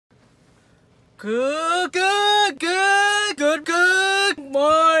Good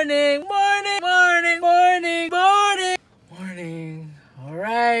morning.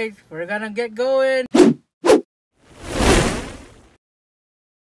 Alright, we're gonna get going.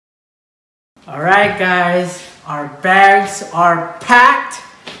 Alright guys, our bags are packed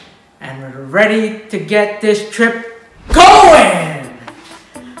and we're ready to get this trip going!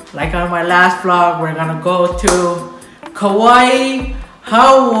 Like on my last vlog, we're gonna go to Kauai,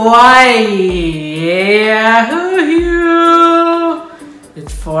 Hawaii. Yahoo!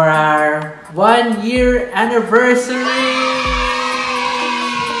 It's for our 1-year anniversary.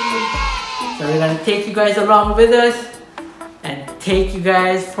 So we're gonna take you guys along with us and take you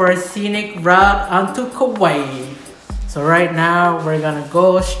guys for a scenic route onto Kauai. So right now we're gonna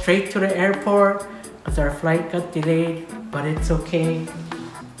go straight to the airport because our flight got delayed, but it's okay.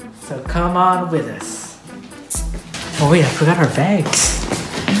 So come on with us. Oh wait, I forgot our bags.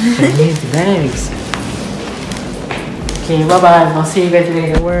 I need the bags. Okay, bye-bye. I'll see you guys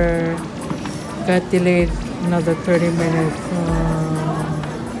later. We're got delayed another 30 minutes.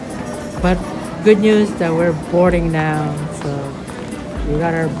 But good news that we're boarding now. So we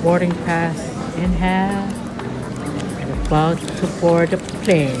got our boarding pass in hand and about to board the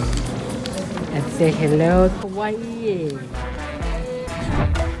plane and say hello to Hawaii.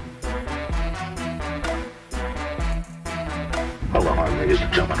 Aloha, ladies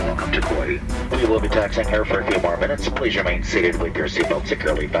and gentlemen, welcome to Kauai. We will be taxiing here for a few more minutes. Please remain seated with your seatbelt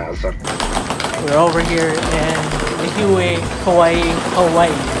securely fastened. We're over here in Kauai,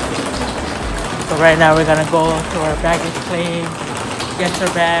 Hawaii. So right now we're gonna go to our baggage claim, get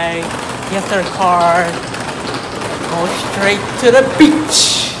our bag, get our car, go straight to the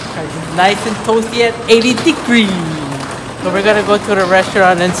beach. It's nice and toasty at 80 degrees. So we're gonna go to the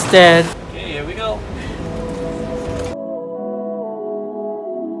restaurant instead. Okay, here we go.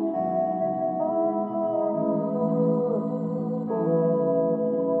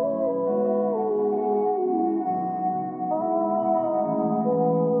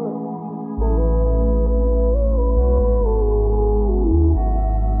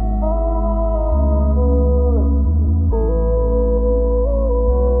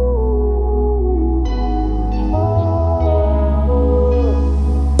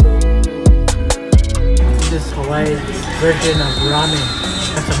 Version of ramen.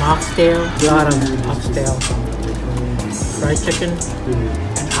 Got some oxtail, a lot of oxtail, fried chicken,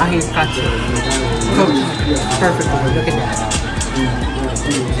 and ahi katsu. Cooked perfectly. Look at that.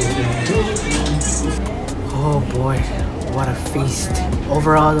 Oh boy, what a feast.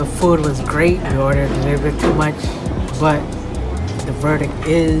 Overall, the food was great. We ordered a little bit too much, but the verdict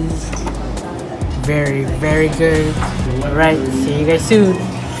is very, very good. Alright, see you guys soon.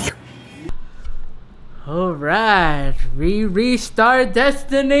 Alright, we reached our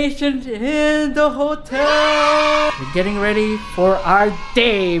destination in the hotel. We're getting ready for our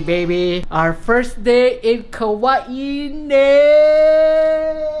day, baby. Our first day in Kauai.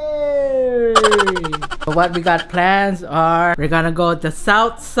 So what we got plans are, we're gonna go the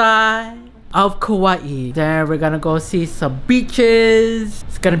south side of Kauai. Then we're gonna go see some beaches.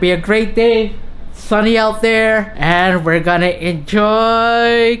 It's gonna be a great day. Sunny out there, and we're gonna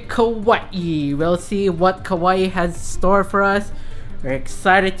enjoy Kauai. We'll see what Kauai has in store for us. We're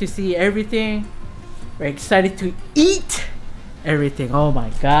excited to see everything. We're excited to eat everything. Oh my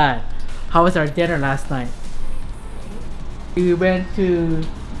god, how was our dinner last night? We went to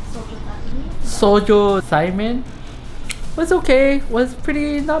Sojo Simon. Was okay, was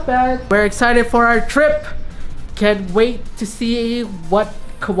pretty not bad. We're excited for our trip. Can't wait to see what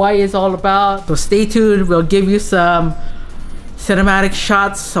Kauai is all about. So stay tuned, we'll give you some cinematic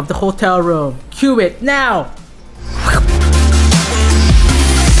shots of the hotel room. Cue it now!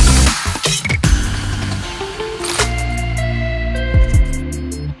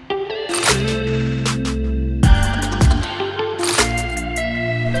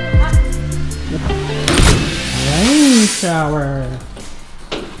 Rain shower.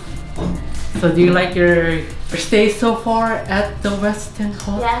 So do you like your stay so far at the Westin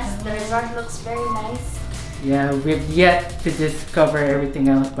Hotel? Yes, the resort looks very nice. Yeah, we've yet to discover everything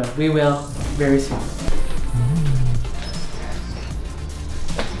else, but we will very soon.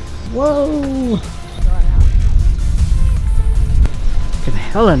 Whoa! It's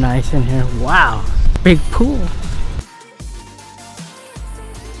hella nice in here. Wow! Big pool.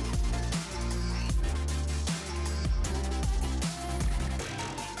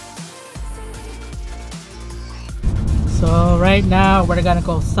 So right now we're gonna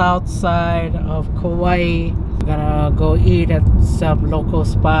go south side of Kauai. We're gonna go eat at some local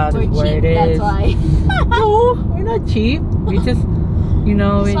spot. We're where cheap, it that's is. why. No, we're not cheap. We just You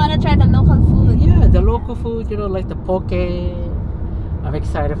know, Just wanna try the local food. yeah, the local food, you know, like the poke. I'm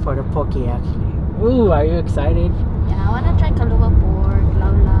excited for the poke actually. Ooh, are you excited? Yeah, I wanna try kalua pork,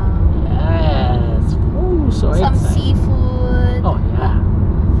 laulau. Yes. Ooh, so Some excited. seafood, Oh yeah.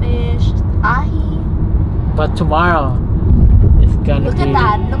 fish, ahi. But tomorrow it's gonna Look be. at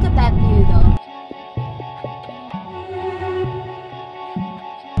that. Look at that view though.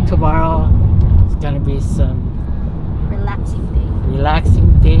 Tomorrow it's gonna be some Relaxing day. relaxing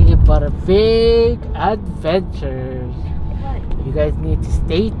day, but a big adventure. What? You guys need to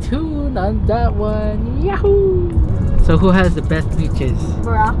stay tuned on that one. Yahoo! So who has the best beaches?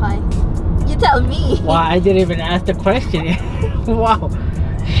 Boracay. You tell me. Wow, I didn't even ask the question. Wow.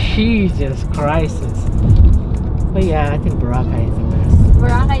 Jesus Christ. But yeah, I think Boracay is the best.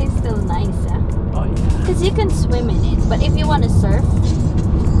 Boracay is still nice, Oh yeah. because you can swim in it. But if you want to surf,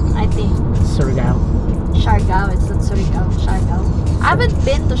 I think Surigao. Siargao. It's not Surigao. Siargao. I haven't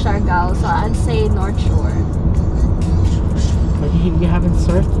been to Siargao, so I'd say North Shore. But you haven't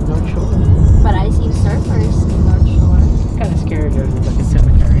surfed in North Shore? But I seen surfers in North Shore. Kind of scared there's like a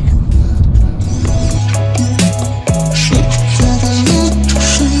cemetery.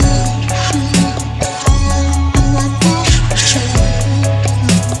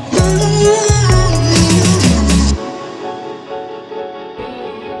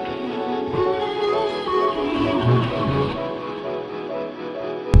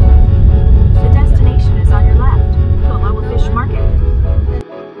 The destination is on your left. Kauai Fish Market.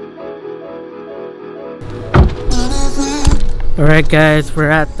 Alright guys, we're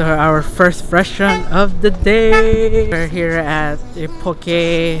at our first restaurant of the day. We're here at the poke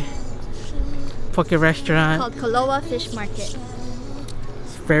restaurant. Called Kauai Fish Market.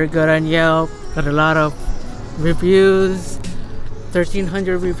 It's very good on Yelp. Got a lot of reviews.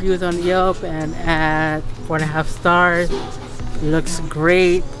 1,300 reviews on Yelp and at 4.5 stars. It looks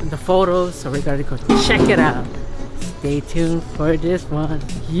great in the photos, so we gotta go check it out. Stay tuned for this one.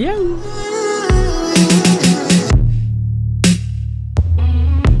 Yeah.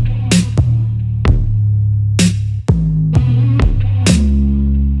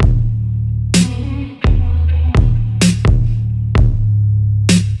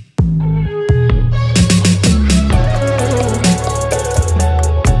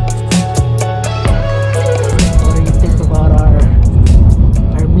 What do you think about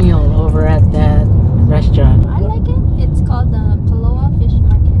our meal over at that restaurant? I like it. It's called the Kauai Fish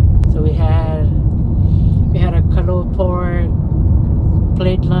Market. So we had a kalo pork,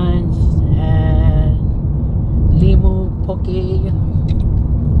 plate lunch, and limu poke.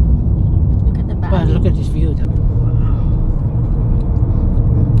 Look at the back. But look at this view though.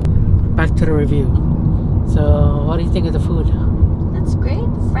 Back to the review. So what do you think of the food? That's great.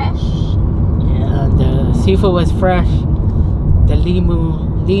 Fresh. Yeah, the seafood was fresh. The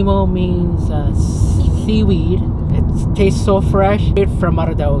limu means seaweed. It tastes so fresh, straight from out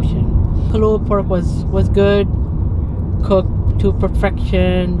of the ocean. Kalo pork was good, cooked to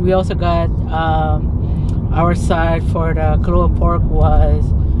perfection. We also got our side for the kalo pork was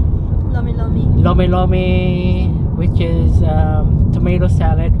Lomi lomi. lomi, which is tomato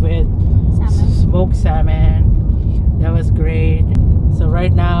salad with Salmon. smoked salmon. That was great. So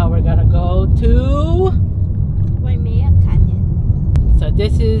right now we're gonna go to. Waimea Canyon. So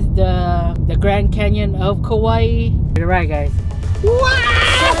this is the Grand Canyon of Kauai. You're right, guys.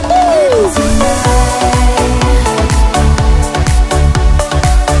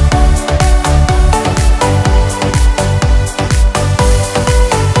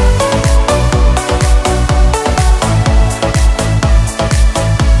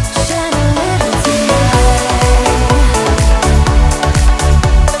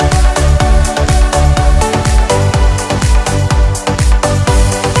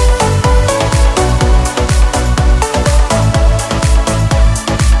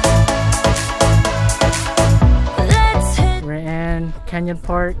 Canyon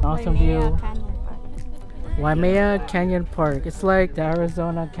Park, awesome view. Waimea Canyon Park. It's like the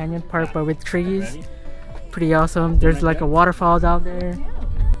Arizona Canyon Park but with trees. Pretty awesome. There's like a waterfall down there.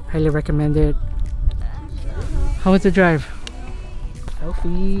 Highly recommend it. How was the drive?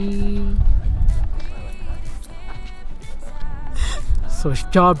 Selfie. So it's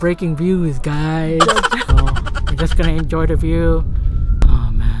jaw-breaking views, guys. So we're just gonna enjoy the view. Oh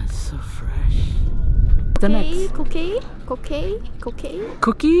man, it's so fresh. The next Cookie? cookie.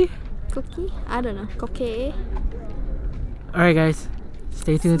 I don't know. Cookie. Alright guys,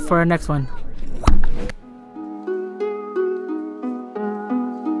 stay tuned for our next one.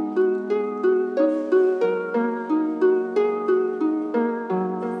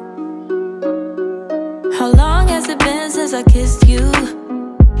 How long has it been since I kissed you?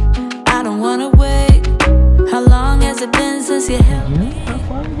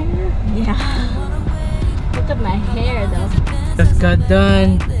 got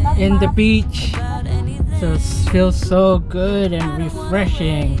done in the beach. So it feels so good and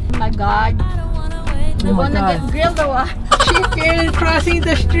refreshing. Oh my god. Oh You my wanna God. get grilled or what? Chicken crossing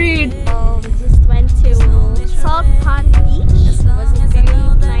the street. Oh, we just went to Salt Pond Beach. It was a very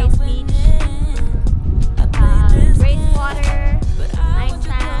nice beach. Great water, nice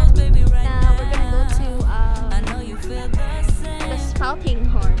sand. Now we're gonna go to the spouting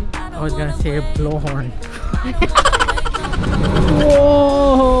horn. I was gonna say a blowhorn.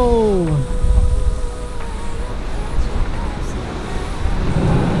 Whoa!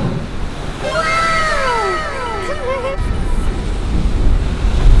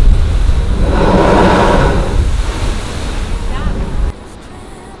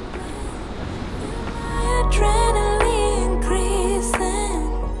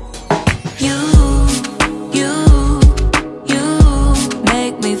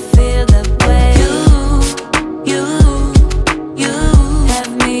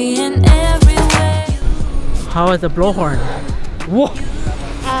 How was the blowhorn? Whoa!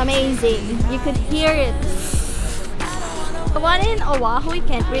 Amazing. You could hear it. The one in Oahu, you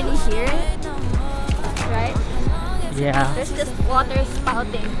can't really hear it. Right? Yeah. There's just water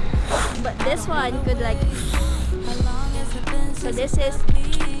spouting. But this one, you could like... So this is...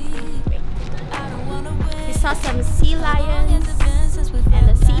 We saw some sea lions and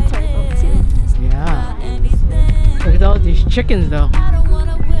a sea turtle too. Yeah. Look at all these chickens though.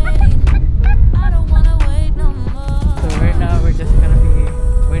 So right now we're just gonna be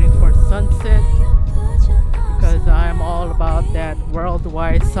waiting for sunset because I'm all about that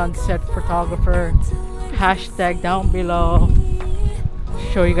worldwide sunset photographer. Hashtag down below.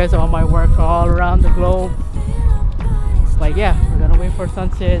 Show you guys all my work all around the globe. But yeah, we're gonna wait for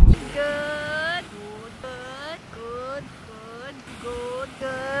sunset. Good